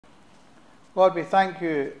Lord, we thank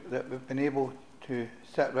you that we've been able to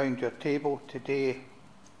sit round your table today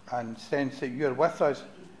and sense that you're with us.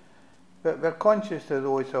 But we're conscious of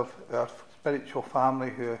those of our spiritual family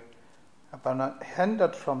who have been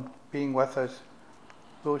hindered from being with us,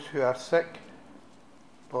 those who are sick,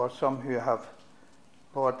 Lord, some who have,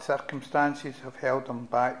 Lord, circumstances have held them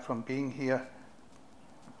back from being here,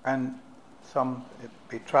 and some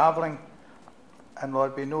be travelling. And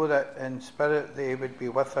Lord, we know that in spirit they would be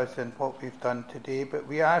with us in what we've done today, but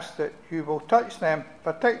we ask that you will touch them,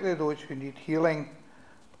 particularly those who need healing,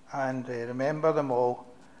 and remember them all,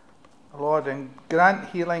 Lord, and grant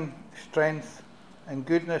healing, strength and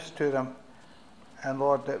goodness to them, and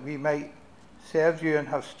Lord, that we might serve you and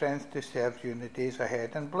have strength to serve you in the days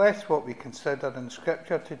ahead, and bless what we consider in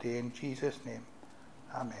Scripture today, in Jesus' name.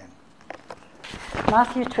 Amen.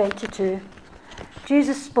 Matthew 22.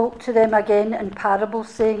 Jesus spoke to them again in parables,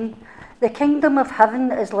 saying, "The kingdom of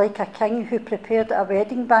heaven is like a king who prepared a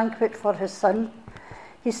wedding banquet for his son.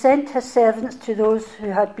 He sent his servants to those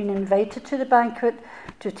who had been invited to the banquet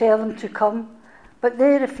to tell them to come, but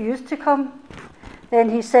they refused to come. Then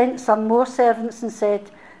he sent some more servants and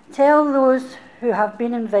said, 'Tell those who have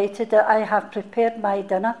been invited that I have prepared my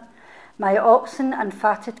dinner. My oxen and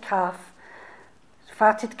fatted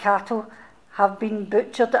cattle have been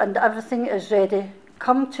butchered and everything is ready.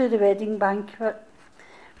 Come to the wedding banquet.'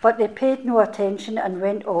 But they paid no attention and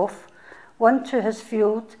went off, one to his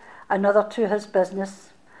field, another to his business.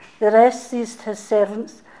 The rest seized his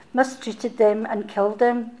servants, mistreated them and killed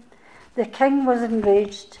them. The king was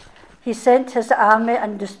enraged. He sent his army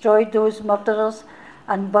and destroyed those murderers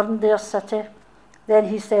and burned their city. Then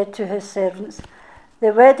he said to his servants,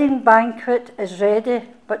 'The wedding banquet is ready,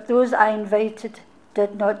 but those I invited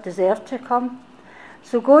did not deserve to come.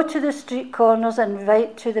 So go to the street corners and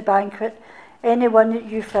invite to the banquet anyone that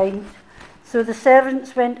you find.' So the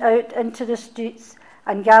servants went out into the streets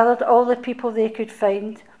and gathered all the people they could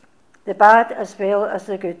find, the bad as well as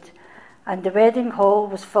the good, and the wedding hall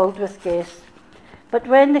was filled with guests. But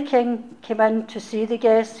when the king came in to see the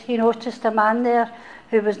guests, he noticed a man there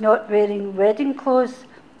who was not wearing wedding clothes.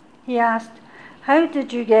 He asked, 'How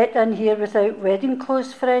did you get in here without wedding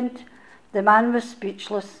clothes, friend?' The man was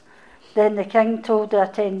speechless. Then the king told the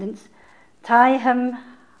attendants, 'Tie him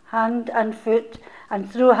hand and foot and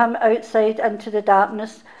throw him outside into the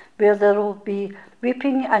darkness, where there will be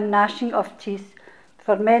weeping and gnashing of teeth,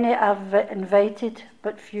 for many are invited,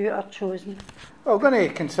 but few are chosen.'" Well, we're going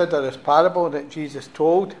to consider this parable that Jesus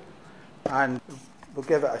told, and we'll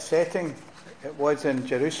give it a setting. It was in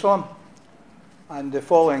Jerusalem, and the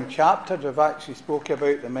following chapters, we've actually spoken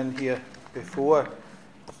about them in here before.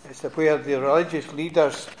 It's where the religious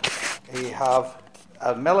leaders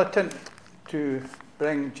are militant to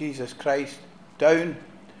bring Jesus Christ down,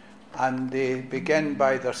 and they begin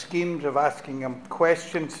by their schemes of asking him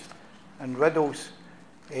questions and riddles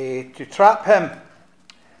to trap him.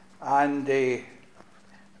 And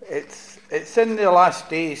it's in the last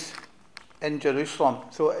days in Jerusalem,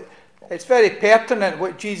 so it's very pertinent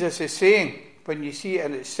what Jesus is saying when you see it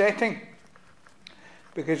in its setting,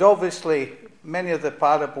 because obviously many of the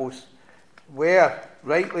parables were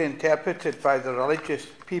rightly interpreted by the religious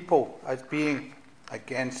people as being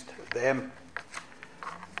against them.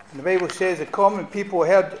 And the Bible says the common people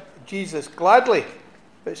heard Jesus gladly,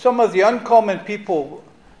 but some of the uncommon people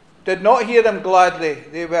did not hear him gladly.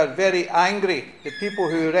 They were very angry, the people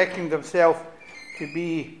who reckoned themselves to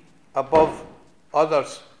be above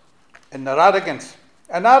others in their arrogance.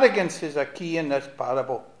 And arrogance is a key in this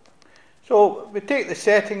parable. So we take the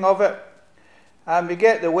setting of it, and we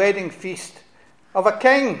get the wedding feast of a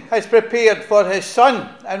king has prepared for his son.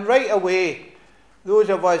 And right away, those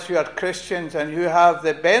of us who are Christians and who have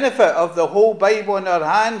the benefit of the whole Bible in our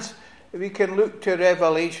hands, we can look to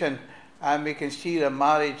Revelation and we can see the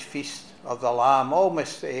marriage feast of the Lamb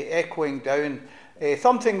almost echoing down,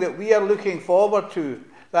 something that we are looking forward to,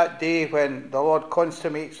 that day when the Lord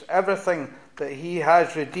consummates everything that he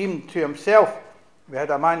has redeemed to himself. We had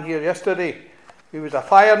a man here yesterday who was a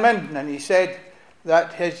fireman, and he said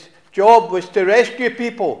that his job was to rescue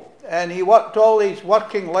people, and he worked all his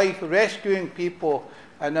working life rescuing people,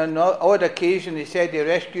 and on odd occasion he said he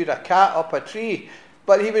rescued a cat up a tree,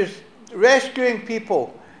 but he was rescuing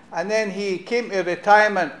people. And then he came to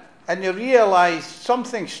retirement and he realised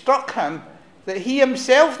something struck him, that he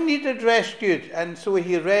himself needed rescued, and so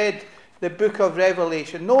he read the book of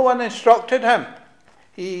Revelation. No one instructed him.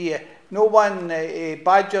 No one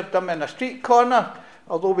badgered him in a street corner,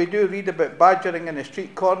 although we do read about badgering in a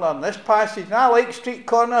street corner in this passage. And I like street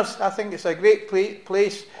corners. I think it's a great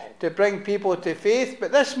place to bring people to faith.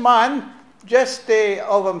 But this man, just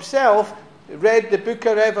of himself, read the book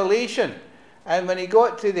of Revelation. And when he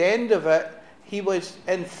got to the end of it, he was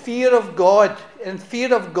in fear of God,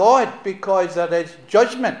 because there is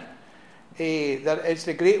judgment. There is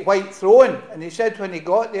the great white throne. And he said when he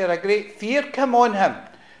got there, a great fear came on him.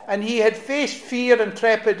 And he had faced fear and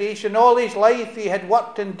trepidation all his life. He had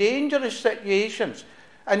worked in dangerous situations.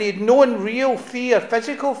 And he had known real fear,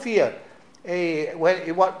 physical fear, when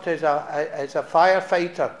he worked as a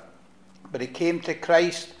firefighter. But he came to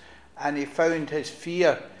Christ and he found his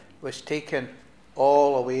fear was taken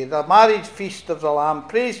all away. The marriage feast of the Lamb.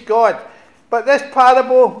 Praise God. But this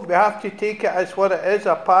parable, we have to take it as what it is,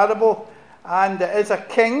 a parable. And it is a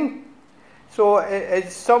king. So it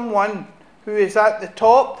is someone who is at the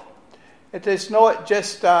top. It is not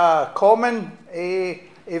just a common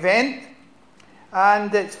event.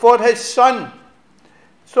 And it's for his son.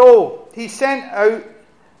 So he sent out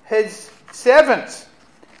his servants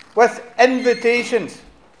with invitations.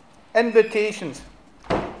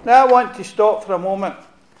 Now I want to stop for a moment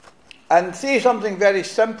and say something very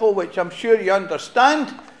simple, which I'm sure you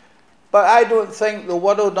understand, but I don't think the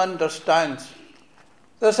world understands.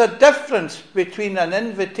 There's a difference between an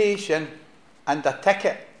invitation and a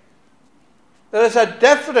ticket. There is a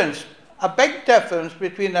difference, a big difference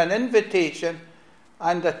between an invitation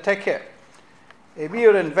and a ticket. We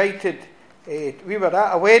were invited, we were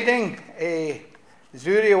at a wedding.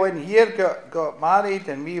 Zuri one year got married,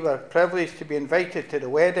 and we were privileged to be invited to the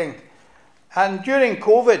wedding. And during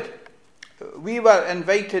COVID, we were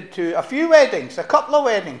invited to a few weddings, a couple of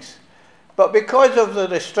weddings. But because of the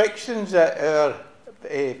restrictions that our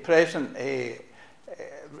present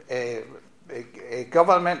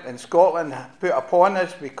government in Scotland put upon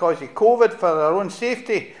us because of COVID for our own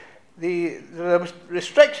safety, the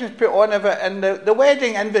restrictions put on of it, and the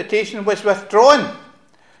wedding invitation was withdrawn.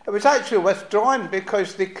 It was actually withdrawn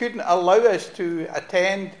because they couldn't allow us to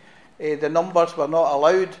attend. The numbers were not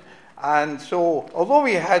allowed. And so, although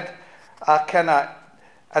we had a kind of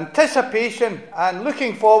anticipation and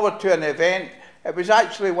looking forward to an event, it was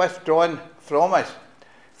actually withdrawn from us.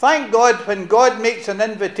 Thank God, when God makes an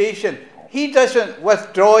invitation, he doesn't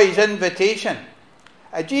withdraw his invitation.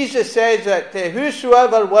 Jesus says that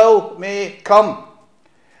whosoever will may come.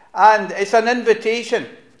 And it's an invitation.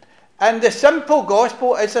 And the simple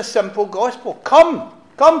gospel is a simple gospel. Come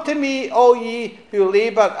to me, all ye who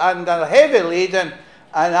labour and are heavy laden,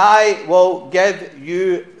 and I will give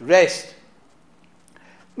you rest.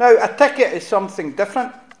 Now, a ticket is something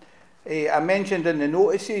different. I mentioned in the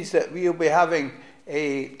notices that we'll be having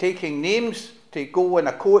taking names to go in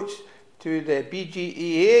a coach to the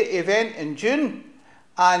BGEA event in June,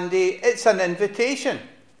 and it's an invitation.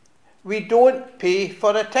 We don't pay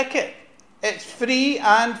for a ticket. It's free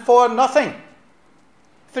and for nothing.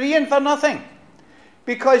 Free and for nothing.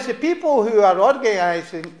 Because the people who are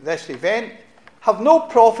organising this event have no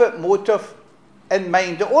profit motive in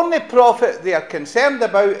mind. The only profit they are concerned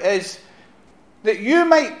about is that you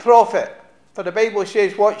might profit. For the Bible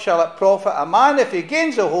says, what shall it profit a man if he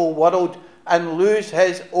gains the whole world and lose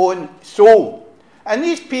his own soul? And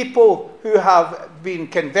these people who have been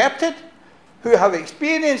converted, who have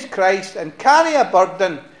experienced Christ and carry a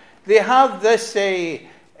burden, they have this,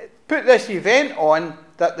 put this event on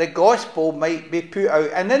that the gospel might be put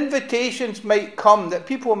out, and invitations might come that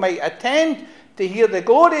people might attend to hear the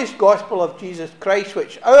glorious gospel of Jesus Christ,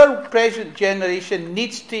 which our present generation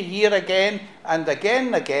needs to hear again and again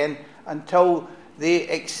and again until they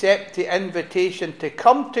accept the invitation to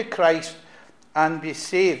come to Christ and be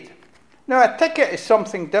saved. Now, a ticket is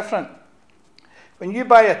something different. When you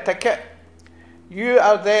buy a ticket, you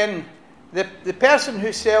are then, the person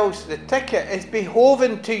who sells the ticket is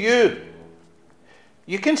beholden to you.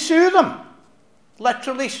 You can sue them,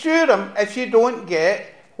 literally sue them, if you don't get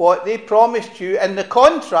what they promised you in the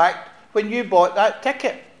contract when you bought that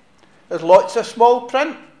ticket. There's lots of small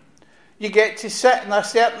print. You get to sit in a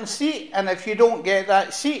certain seat, and if you don't get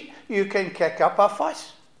that seat, you can kick up a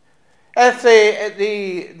fuss. If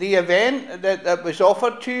the event that was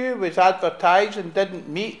offered to you was advertised and didn't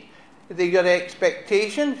meet your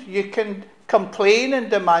expectations, you can complain and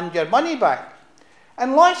demand your money back.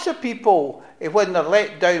 And lots of people, when they're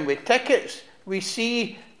let down with tickets, we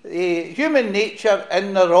see human nature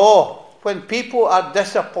in the raw when people are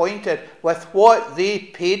disappointed with what they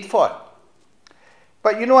paid for.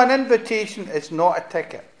 But you know, an invitation is not a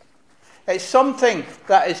ticket. It's something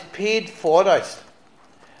that is paid for us.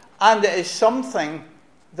 And it is something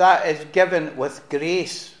that is given with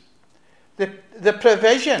grace. The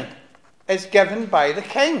provision is given by the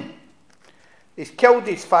king. He's killed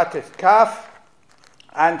his fattest calf,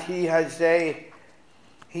 and he's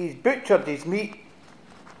butchered his meat,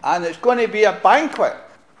 and it's going to be a banquet.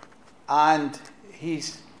 And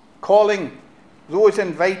he's calling those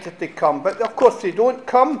invited to come. But of course they don't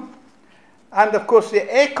come. And of course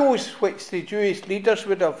the echoes which the Jewish leaders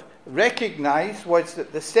would have recognised was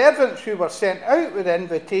that the servants who were sent out with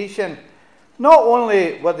invitation, not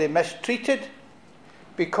only were they mistreated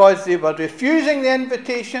because they were refusing the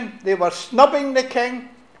invitation, they were snubbing the king,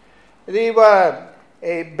 they were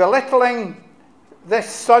belittling this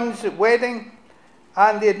son's wedding,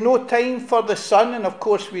 and they had no time for the son. And of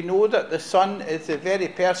course we know that the son is the very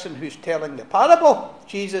person who's telling the parable,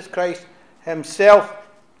 Jesus Christ himself.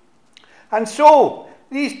 And so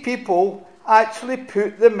these people actually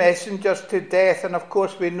put the messengers to death. And of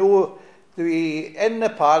course we know in the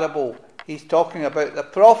parable he's talking about the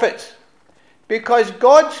prophets, because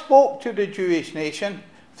God spoke to the Jewish nation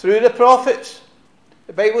through the prophets.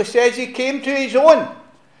 The Bible says he came to his own,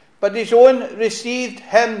 but his own received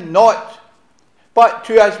him not. But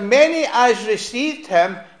to as many as received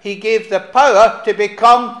him, he gave the power to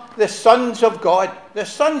become the sons of God, the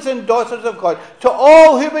sons and daughters of God, to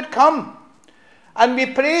all who would come. And we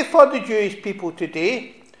pray for the Jewish people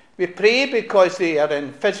today. We pray because they are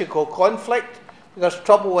in physical conflict. There's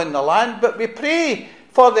trouble in the land. But we pray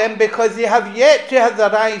for them because they have yet to have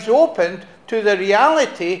their eyes opened to the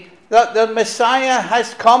reality that their Messiah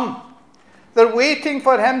has come. They're waiting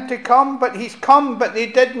for him to come, but he's come, but they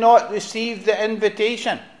did not receive the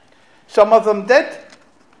invitation. Some of them did,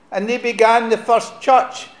 and they began the first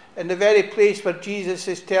church in the very place where Jesus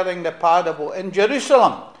is telling the parable, in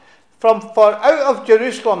Jerusalem. For out of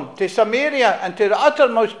Jerusalem to Samaria and to the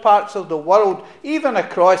uttermost parts of the world, even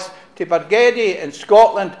across to Bargeddie in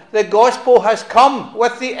Scotland, the gospel has come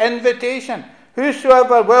with the invitation.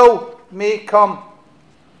 Whosoever will may come.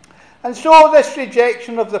 And so this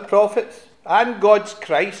rejection of the prophets and God's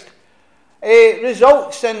Christ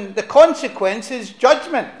results in the consequences,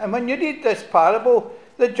 judgment. And when you read this parable,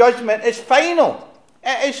 the judgment is final.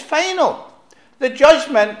 It is final. The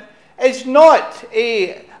judgment is not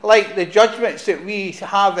like the judgments that we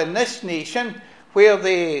have in this nation, where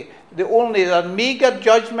they're meagre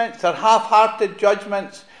judgments, they're half-hearted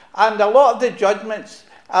judgments, and a lot of the judgments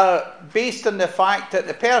are based on the fact that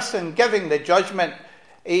the person giving the judgment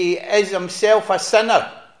is himself a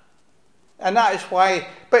sinner. And that is why,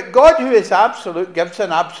 but God, who is absolute, gives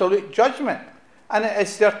an absolute judgment, and it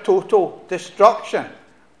is their total destruction.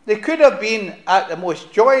 They could have been at the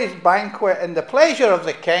most joyous banquet in the pleasure of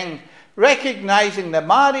the king, recognizing the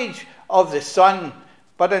marriage of the son,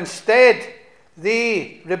 but instead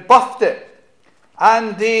they rebuffed it,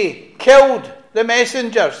 and they killed the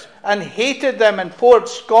messengers and hated them and poured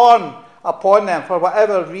scorn upon them for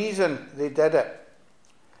whatever reason they did it.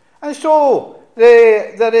 And so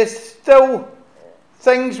there is still,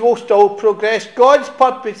 things will still progress. God's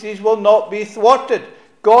purposes will not be thwarted.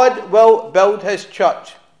 God will build his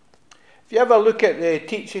church. If you ever look at the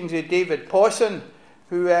teachings of David Pawson,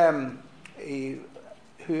 who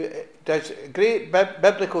does great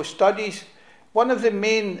biblical studies, one of the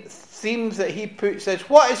main themes that he puts is,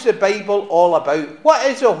 what is the Bible all about? What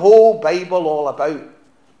is the whole Bible all about?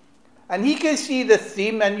 And he can see the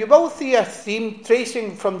theme, and you will see a theme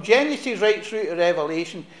tracing from Genesis right through to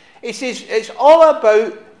Revelation. He says it's all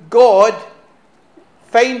about God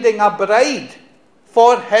finding a bride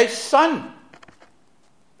for his son.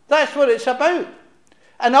 That's what it's about.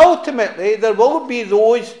 And ultimately, there will be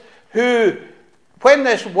those who, when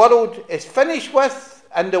this world is finished with,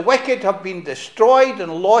 and the wicked have been destroyed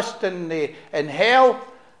and lost in hell,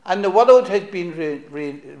 and the world has been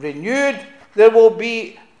renewed, there will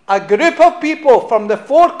be a group of people from the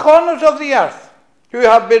four corners of the earth who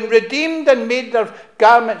have been redeemed and made their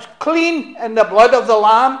garments clean in the blood of the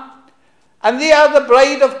Lamb, and they are the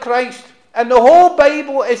bride of Christ. And the whole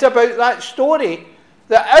Bible is about that story,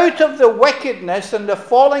 that out of the wickedness and the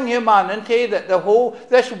falling humanity that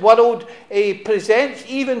this world presents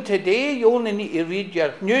even today, you only need to read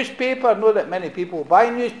your newspaper. I know that many people buy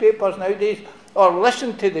newspapers nowadays, or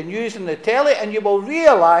listen to the news and the telly, and you will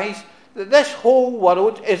realise that this whole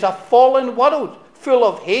world is a fallen world, full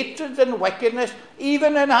of hatred and wickedness,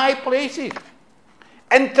 even in high places.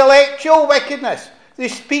 Intellectual wickedness. They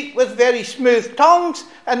speak with very smooth tongues,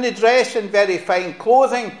 and they dress in very fine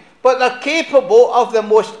clothing, but they're capable of the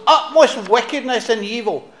most utmost wickedness and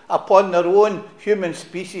evil upon their own human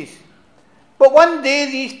species. But one day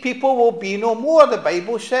these people will be no more. The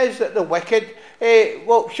Bible says that the wicked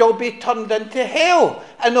shall be turned into hell,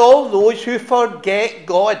 and all those who forget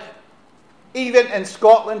God. Even in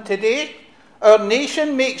Scotland today, our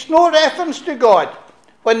nation makes no reference to God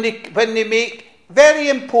when they make very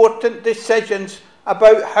important decisions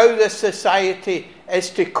about how this society is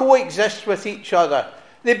to coexist with each other.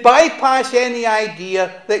 They bypass any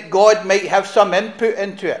idea that God might have some input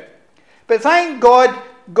into it. But thank God,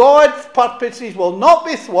 God's purposes will not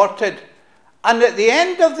be thwarted. And at the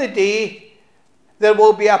end of the day, there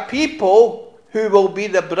will be a people who will be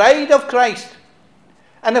the bride of Christ.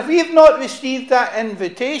 And if we've not received that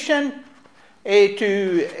invitation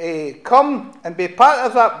to come and be part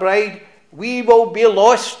of that bride, we will be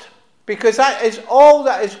lost. Because that is all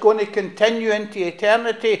that is going to continue into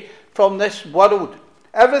eternity from this world.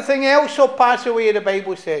 Everything else will pass away, the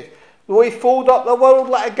Bible says. Though we fold up the world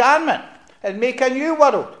like a garment and make a new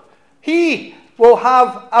world, he will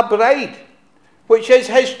have a bride, which is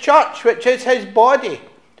his church, which is his body.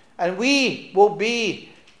 And we will be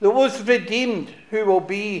those redeemed who will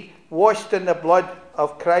be washed in the blood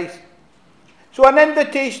of Christ. So an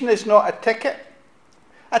invitation is not a ticket.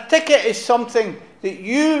 A ticket is something that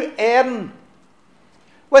you earn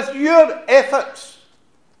with your efforts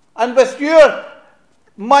and with your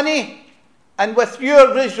money and with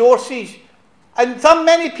your resources. And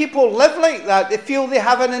many people live like that. They feel they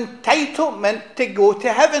have an entitlement to go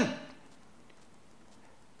to heaven.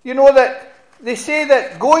 You know that they say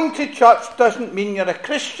that going to church doesn't mean you're a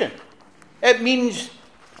Christian. It means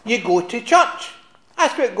you go to church.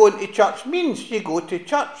 That's what going to church means. You go to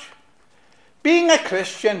church. Being a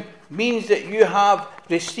Christian means that you have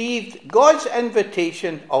received God's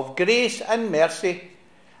invitation of grace and mercy,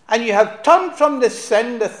 and you have turned from the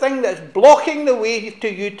sin, the thing that's blocking the way to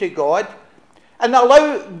you to God, and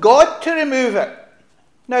allow God to remove it.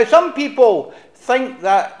 Now, some people think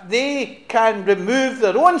that they can remove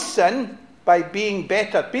their own sin by being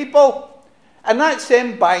better people, and that's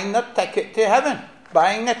them buying their ticket to heaven,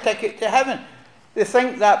 buying a ticket to heaven. They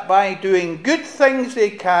think that by doing good things they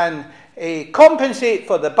can compensate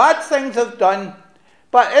for the bad things they've done,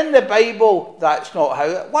 but in the Bible that's not how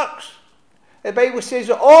it works. The Bible says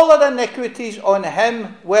that all our iniquities on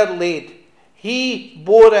him were laid. He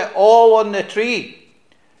bore it all on the tree.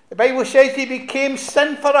 The Bible says he became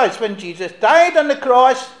sin for us when Jesus died on the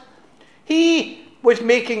cross. He was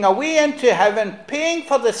making a way into heaven, paying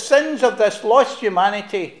for the sins of this lost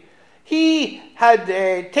humanity. He had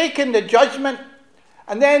taken the judgment,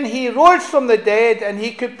 and then he rose from the dead, and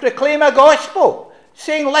he could proclaim a gospel,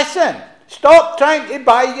 saying, listen, stop trying to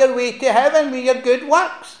buy your way to heaven with your good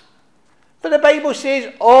works. For the Bible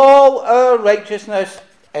says, all our righteousness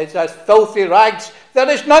is as filthy rags. There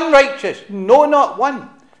is none righteous, no, not one,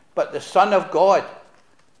 but the Son of God,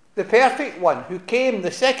 the perfect one, who came,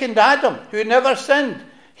 the second Adam, who never sinned.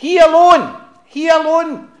 He alone,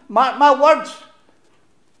 mark my words.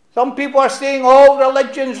 Some people are saying all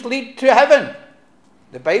religions lead to heaven.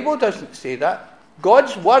 The Bible doesn't say that.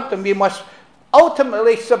 God's word, and we must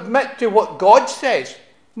ultimately submit to what God says,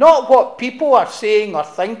 not what people are saying or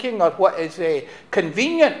thinking or what is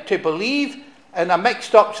convenient to believe in a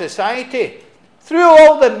mixed up society. Through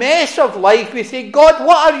all the mess of life, we say, God,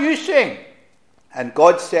 what are you saying? And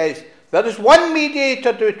God says, there is one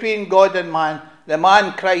mediator between God and man, the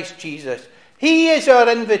man Christ Jesus. He is our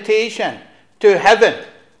invitation to heaven,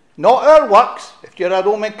 not our works. If you're a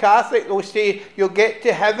Roman Catholic, they'll say you'll get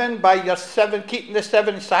to heaven by your keeping the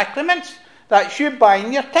 7 sacraments. That's you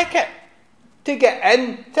buying your ticket to get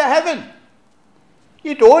into heaven.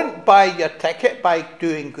 You don't buy your ticket by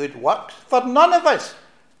doing good works, for none of us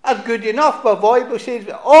are good enough. The Bible says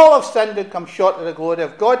that all have sinned and come short of the glory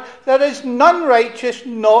of God. There is none righteous,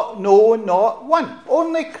 not one.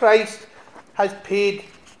 Only Christ has paid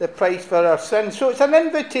the price for our sins. So it's an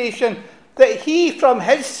invitation that he from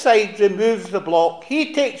his side removes the block.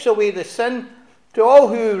 He takes away the sin to all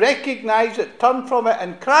who recognise it, turn from it,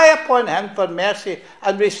 and cry upon him for mercy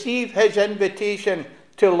and receive his invitation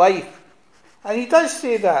to life. And he does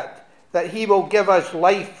say that he will give us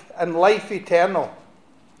life and life eternal.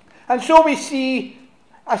 And so we see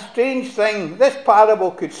a strange thing. This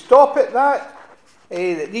parable could stop at that.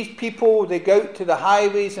 That these people, they go out to the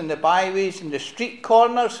highways and the byways and the street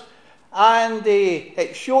corners, and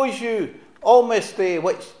it shows you almost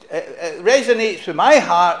which it resonates with my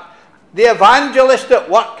heart, the evangelist at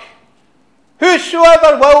work.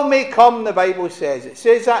 Whosoever will may come, the Bible says. It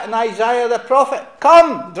says that in Isaiah the prophet.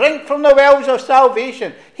 Come, drink from the wells of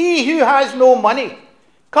salvation. He who has no money,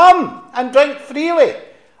 come and drink freely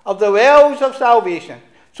of the wells of salvation.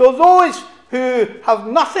 So those who have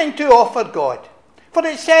nothing to offer God, for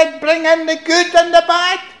it said, bring in the good and the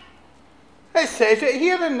bad. It says it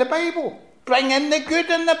here in the Bible. Bring in the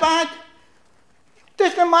good and the bad.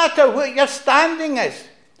 Doesn't matter what your standing is.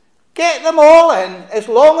 Get them all in, as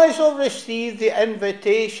long as they'll receive the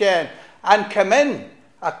invitation and come in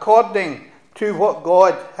according to what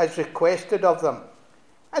God has requested of them.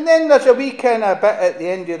 And then there's a wee kind of bit at the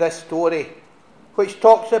end of this story which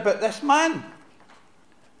talks about this man.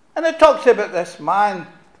 And it talks about this man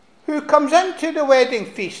who comes into the wedding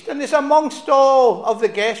feast and is amongst all of the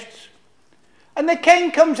guests. And the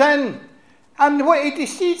king comes in, and what he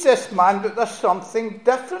sees this man, but there's something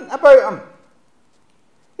different about him.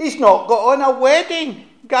 He's not got on a wedding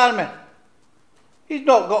garment. He's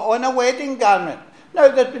not got on a wedding garment. Now,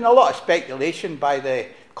 there's been a lot of speculation by the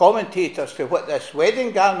commentators to what this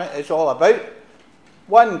wedding garment is all about.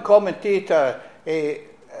 One commentator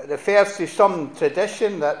refers to some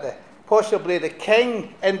tradition that possibly the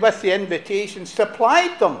king, and with the invitation,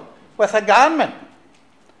 supplied them with a garment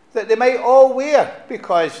that they might all wear,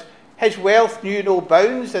 because his wealth knew no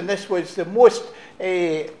bounds, and this was the most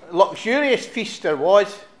luxurious feast there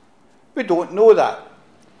was. We don't know that.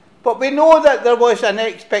 But we know that there was an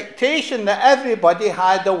expectation that everybody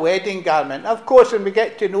had a wedding garment. Of course, when we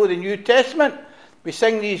get to know the New Testament, we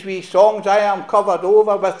sing these wee songs, I am covered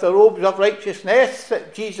over with the robes of righteousness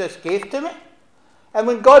that Jesus gave to me. And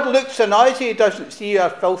when God looks on us, he doesn't see our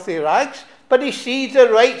filthy rags, but he sees the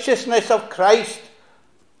righteousness of Christ.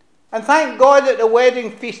 And thank God at the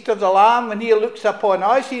wedding feast of the Lamb, when he looks upon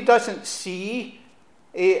us, he doesn't see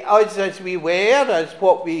us as we were,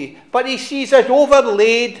 but he sees us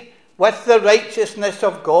overlaid with the righteousness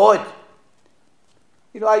of God.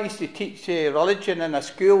 You know, I used to teach religion in a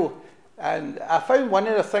school, and I found one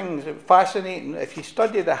of the things fascinating. If you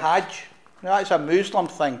study the Hajj, that's a Muslim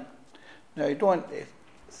thing. Now, you don't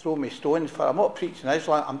throw me stones for, I'm not preaching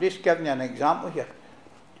Islam, I'm just giving you an example here.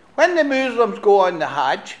 When the Muslims go on the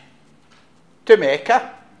Hajj to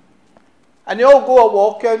Mecca, and they all go a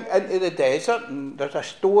walk out into the desert, and there's a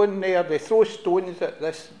stone there, they throw stones at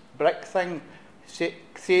this brick thing, say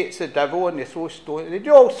it's the devil, and they throw stones, they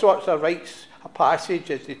do all sorts of rites of passage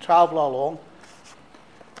as they travel along.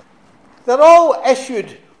 They're all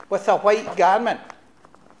issued with a white garment,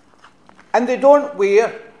 and they don't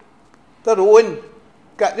wear their own,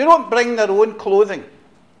 they don't bring their own clothing.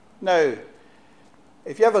 Now,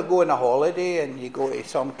 if you ever go on a holiday and you go to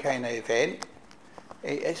some kind of event,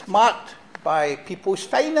 it's marked by people's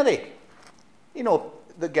finery. You know,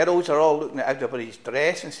 the girls are all looking at everybody's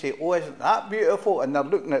dress and say, oh, isn't that beautiful? And they're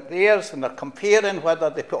looking at theirs and they're comparing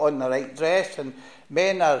whether they put on the right dress, and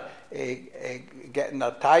men are getting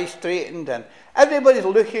their ties straightened, and everybody's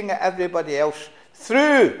looking at everybody else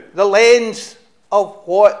through the lens of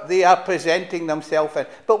what they are presenting themselves in.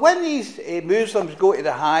 But when these Muslims go to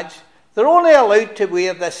the Hajj, they're only allowed to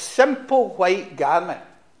wear this simple white garment.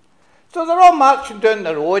 So they're all marching down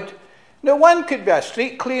the road. Now, one could be a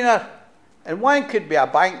street cleaner, and one could be a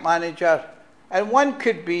bank manager, and one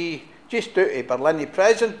could be just out of Berlin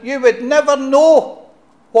prison. You would never know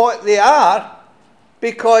what they are,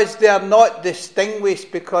 because they are not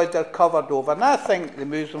distinguished, because they're covered over. And I think the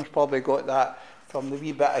Muslims probably got that from the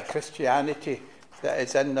wee bit of Christianity that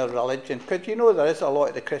is in their religion. Because you know there is a lot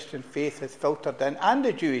of the Christian faith that's filtered in, and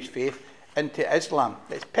the Jewish faith, into Islam.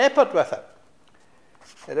 It's peppered with it.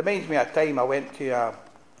 It reminds me of a time I went to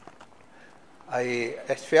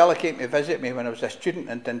this fella came to visit me when I was a student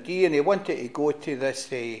in Dundee, and he wanted to go to this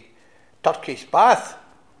Turkish bath.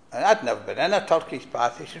 And I'd never been in a Turkish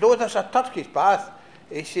bath. He said, oh, there's a Turkish bath.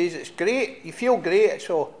 He says, it's great, you feel great.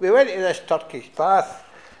 So we went to this Turkish bath,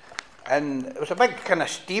 and it was a big kind of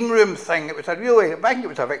steam room thing. It was I think it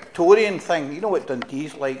was a Victorian thing. You know what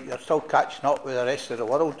Dundee's like, you're still catching up with the rest of the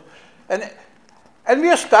world. And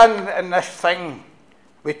we're standing in this thing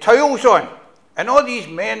with towels on, and all these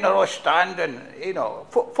men are all standing, you know.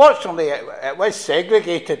 Fortunately, it was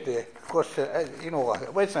segregated. Of course, you know,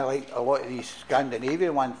 it wasn't like a lot of these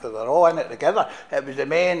Scandinavian ones where they're all in it together. It was the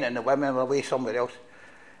men and the women were away somewhere else.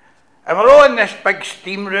 And we're all in this big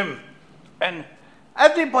steam room, and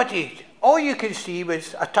everybody, all you could see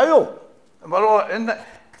was a towel. And we're all in the,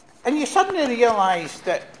 and you suddenly realise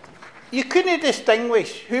that you couldn't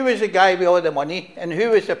distinguish who was the guy with all the money and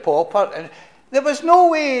who was the pauper. And there was no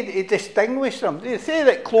way to distinguish them. They say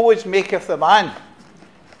that clothes maketh the man,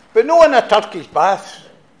 but no in a Turkish bath.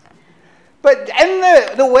 But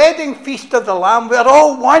in the wedding feast of the Lamb, we're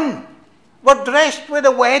all one. We're dressed with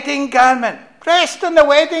a wedding garment. Dressed in the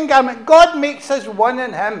wedding garment. God makes us one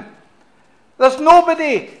in him. There's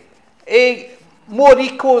nobody more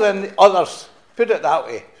equal than others. Put it that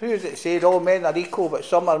way. Who's it said all men are equal, but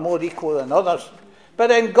some are more equal than others?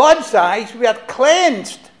 But in God's eyes, we are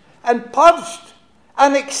cleansed and purged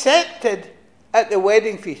and accepted at the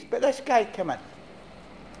wedding feast. But this guy came in,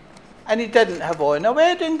 and he didn't have on a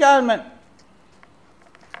wedding garment.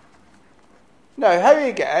 Now, how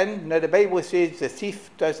you get in? Now, the Bible says the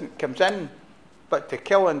thief comes in but to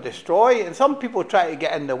kill and destroy, and some people try to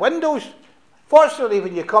get in the windows. Fortunately,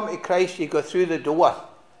 when you come to Christ, you go through the door.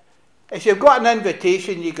 If you've got an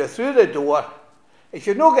invitation, you go through the door, if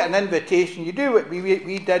you've not got an invitation, you do what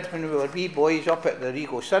we did when we were wee boys up at the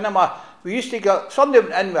Regal Cinema. We used to get, somebody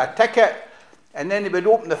went in with a ticket, and then they would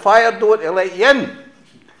open the fire door to let you in.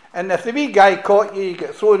 And if the wee guy caught you, you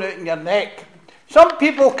get thrown out in your neck. Some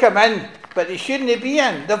people come in, but they shouldn't be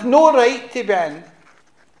in. They've no right to be in.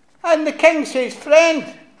 And the king says, friend,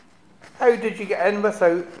 how did you get in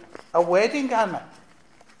without a wedding garment?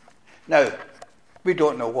 Now, we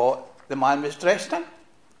don't know what the man was dressed in.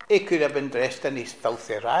 He could have been dressed in his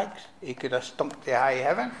filthy rags. He could have stunk to high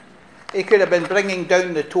heaven. He could have been bringing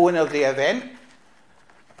down the tone of the event.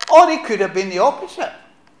 Or he could have been the opposite.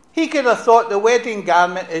 He could have thought the wedding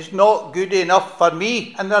garment is not good enough for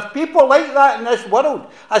me. And there's people like that in this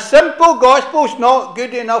world. A simple gospel's not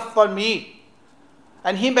good enough for me.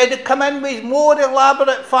 And he might have come in with more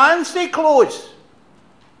elaborate fancy clothes.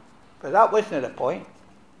 But that wasn't the point.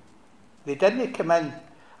 They didn't come in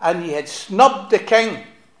and he had snubbed the king.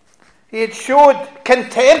 He had showed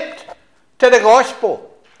contempt to the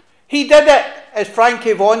gospel. He did it, as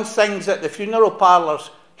Frankie Vaughan sings at the funeral parlours,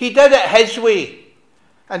 he did it his way.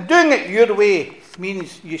 And doing it your way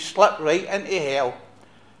means you slip right into hell.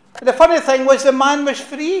 And the funny thing was the man was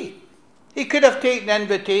free. He could have taken the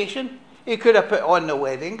invitation. He could have put on the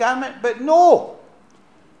wedding garment. But no.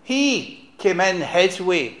 He came in his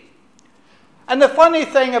way. And the funny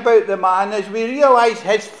thing about the man is we realise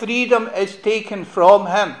his freedom is taken from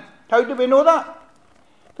him. How do we know that?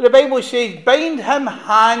 The Bible says, bind him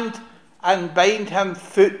hand and bind him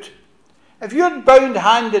foot. If you're bound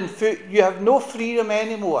hand and foot, you have no freedom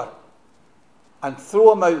anymore. And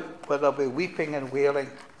throw him out where there'll be weeping and wailing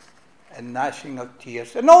and gnashing of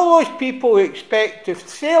tears. And all those people who expect to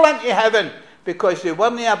sail into heaven because they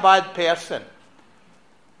weren't a bad person,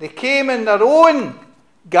 they came in their own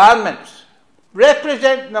garments,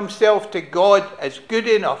 representing themselves to God as good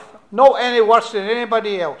enough, not any worse than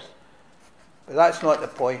anybody else. But that's not the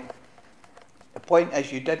point. The point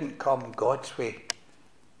is you didn't come God's way.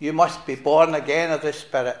 You must be born again of the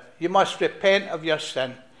Spirit. You must repent of your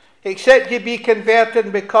sin. Except you be converted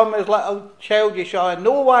and become as little child, you shall in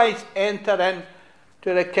no wise enter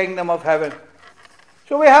into the kingdom of heaven.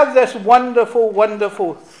 So we have this wonderful,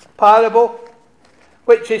 wonderful parable,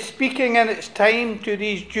 which is speaking in its time to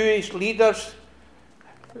these Jewish leaders,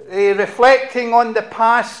 reflecting on the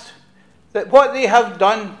past, that what they have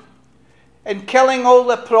done in killing all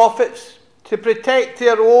the prophets to protect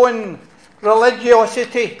their own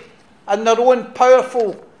religiosity and their own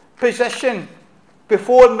powerful position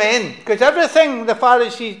before men. Because everything the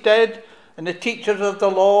Pharisees did and the teachers of the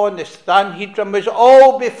law and the Sanhedrin was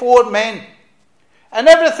all before men. And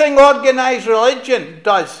everything organised religion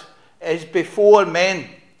does is before men.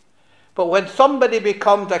 But when somebody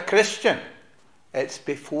becomes a Christian, it's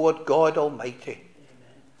before God Almighty.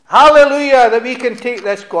 Hallelujah that we can take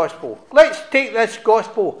this gospel. Let's take this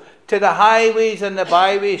gospel to the highways and the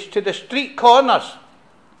byways, to the street corners.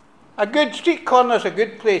 A good street corner is a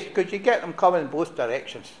good place because you get them coming in both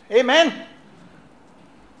directions. Amen?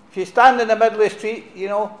 If you stand in the middle of the street,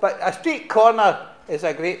 but a street corner is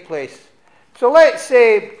a great place. So let's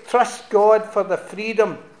trust God for the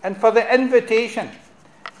freedom and for the invitation,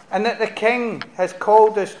 and that the King has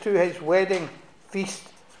called us to his wedding feast,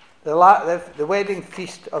 the wedding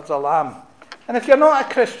feast of the Lamb. And if you're not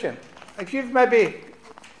a Christian, if you've maybe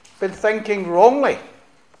been thinking wrongly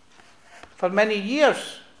for many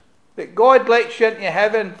years that God lets you into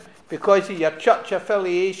heaven because of your church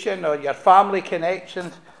affiliation or your family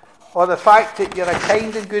connections or the fact that you're a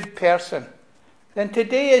kind and good person, then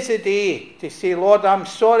today is the day to say, Lord, I'm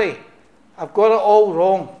sorry. I've got it all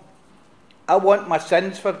wrong. I want my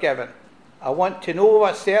sins forgiven. I want to know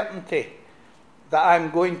with certainty that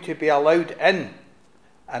I'm going to be allowed in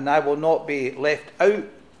and I will not be left out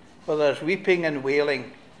where there's weeping and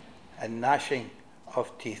wailing and gnashing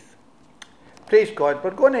of teeth. Praise God.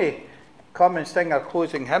 We're going to come and sing our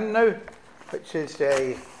closing hymn now, which is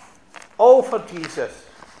All for Jesus,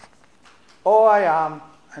 all I am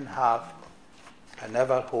and have, and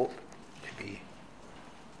ever hope to be.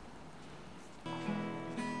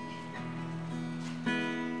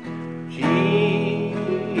 Jesus,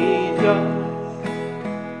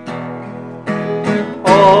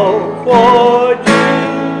 all for Jesus.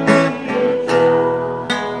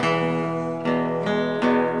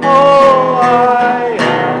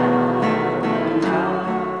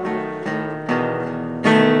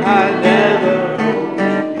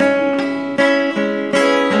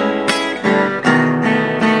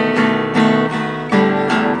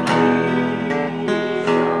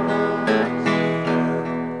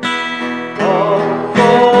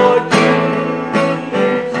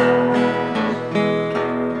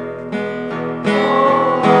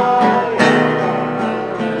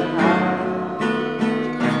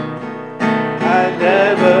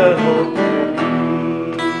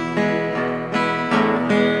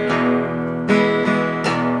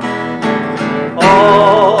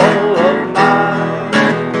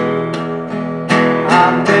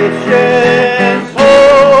 share.